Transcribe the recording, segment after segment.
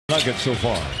Nuggets so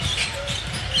far.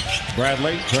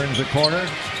 Bradley turns the corner.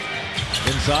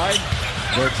 Inside.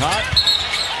 Gortat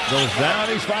goes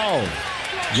down. He's fouled.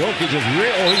 Jokic is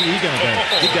real. Oh,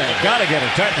 gotta get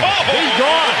a technical. He's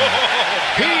gone.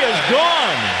 He is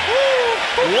gone.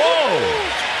 Whoa.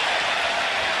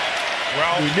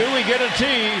 Ralph, we knew we'd get a T.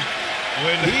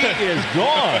 He is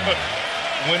gone.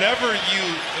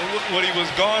 What he was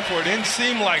gone for, it didn't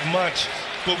seem like much.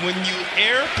 But when you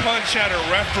air punch at a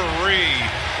referee,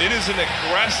 it is an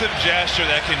aggressive gesture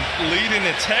that can lead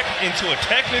into a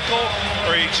technical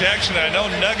or ejection. I know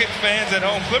Nugget fans at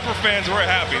home, Clipper fans were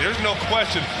happy. There's no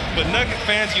question. But Nugget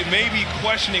fans, you may be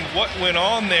questioning what went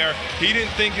on there. He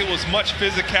didn't think it was much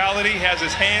physicality. He has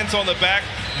his hands on the back.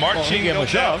 He gave him a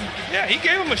shove. Yeah, he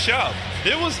gave him a shove.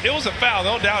 It was a foul,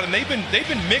 no doubt, and they've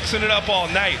been mixing it up all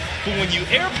night. But when you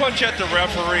air punch at the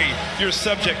referee, you're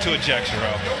subject to ejection,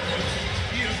 Ralph.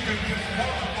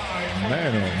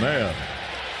 Man, oh man.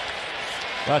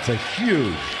 That's a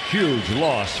huge, huge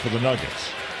loss for the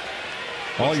Nuggets.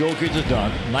 All Jokic has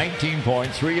done, 19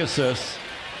 points, 3 assists,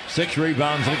 6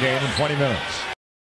 rebounds in a game in 20 minutes.